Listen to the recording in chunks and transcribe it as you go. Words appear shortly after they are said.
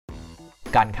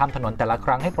การข้ามถนนแต่ละค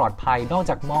รั้งให้ปลอดภัยนอก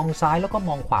จากมองซ้ายแล้วก็ม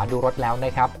องขวาดูรถแล้วน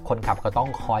ะครับคนขับก็ต้อง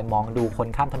คอยมองดูคน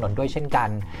ข้ามถนนด้วยเช่นกัน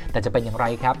แต่จะเป็นอย่างไร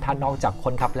ครับถ้านอกจากค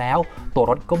นขับแล้วตัว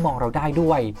รถก็มองเราได้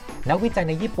ด้วยนักวิจัย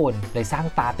ในญี่ปุ่นเลยสร้าง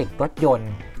ตาติดรถยนต์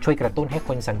ช่วยกระตุ้นให้ค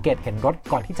นสังเกตเห็นรถ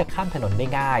ก่อนที่จะข้ามถนนได้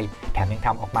ง่ายแถมยังท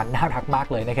ำออกมาน่ารักมาก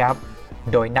เลยนะครับ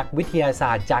โดยนักวิทยาศ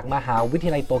าสตร์จากมหาวิท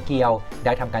ยาลัยโตเกียวไ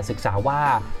ด้ทำการศึกษาว่า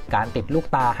การติดลูก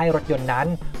ตาให้รถยนต์นั้น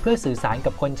เพื่อสื่อสาร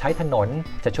กับคนใช้ถนน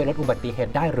จะช่วยลดอุบัติเห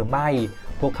ตุได้หรือไม่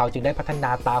พวกเขาจึงได้พัฒน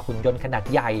าตาหุ่นยนต์ขนาด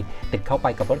ใหญ่ติดเข้าไป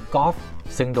กับรถกอล์ฟ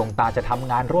ซึ่งดวงตาจะท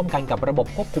ำงานร่วมกันกับระบบ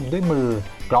ควบคุมด้วยมือ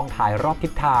กล้องถ่ายรอบทิ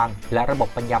ศทางและระบบ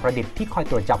ปัญญาประดิษฐ์ที่คอย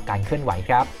ตรวจจับการเคลื่อนไหว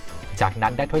ครับจากนั้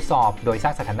นได้ทดสอบโดยสร้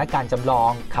างสถานการณ์จำลอ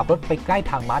งขับรถไปใกล้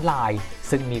ทางม้าลาย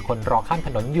ซึ่งมีคนรอข้ามถ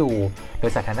นนอยู่โด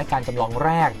ยสถานการณ์จำลองแ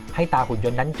รกให้ตาหุ่นย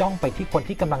นต์นั้นจ้องไปที่คน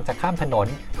ที่กำลังจะข้ามถนน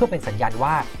เพื่อเป็นสัญญาณ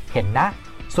ว่าเห็นนะ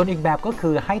ส่วนอีกแบบก็คื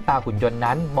อให้ตาหุ่นยนต์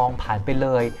นั้นมองผ่านไปเล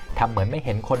ยทำเหมือนไม่เ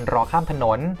ห็นคนรอข้ามถน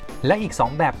นและอีก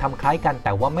2แบบทำคล้ายกันแ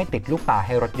ต่ว่าไม่ติดลูกตาใ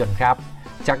ห้รถยนต์ครับ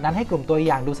จากนั้นให้กลุ่มตัวอ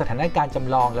ย่างดูสถานการณ์จ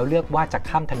ำลองแล้วเลือกว่าจะ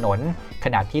ข้ามถนนข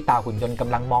ณะที่ตาหุ่นยนต์ก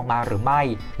ำลังมองมาหรือไม่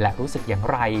และรู้สึกอย่าง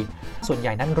ไรส่วนให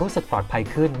ญ่นั้นรู้สึกปลอดภัย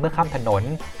ขึ้นเมื่อข้ามถนน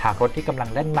หากรถที่กำลัง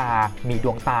เล่นมามีด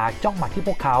วงตาจ้องมาที่พ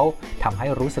วกเขาทำให้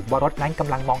รู้สึกว่ารถนั้นก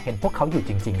ำลังมองเห็นพวกเขาอยู่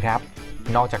จริงๆครับ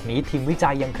นอกจากนี้ทีมวิจั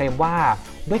ยยังเคลมว่า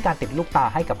ด้วยการติดลูกตา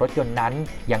ให้กับรถยนต์นั้น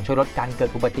ยังช่วยลดการเกิด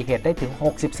อุบัติเหตุได้ถึง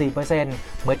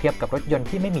 64% เมื่อเทียบกับรถยนต์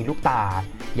ที่ไม่มีลูกตา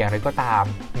อย่างไรก็ตาม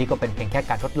นี่ก็เป็นเพียงแค่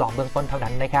การทดลองเบื้องต้นเท่า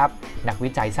นั้นนะครับนักวิ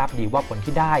จัยทราบดีว่าผล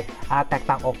ที่ได้อาจแตก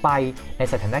ต่างออกไปใน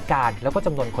สถานการณ์แล้วก็จ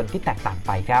ำนวนคนที่แตกต่างไ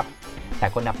ปครับแต่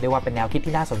ก็นับได้ว่าเป็นแนวคิด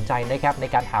ที่น่าสนใจนะครับใน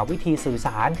การหาวิธีสื่อส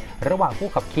ารระหว่างผู้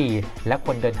ขับขี่และค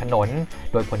นเดินถนน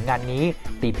โดยผลงานนี้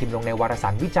ตีพิมพ์ลงในวารสา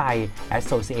รวิจัย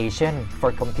Association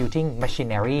for Computing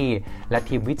Machinery และ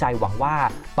ทีมวิจัยหวังว่า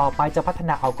ต่อไปจะพัฒ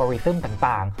นาอัลกอริทึม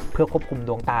ต่างๆเพื่อควบคุมด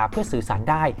วงตาเพื่อสื่อสาร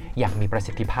ได้อย่างมีประ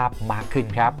สิทธิภาพมากขึ้น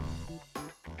ครับ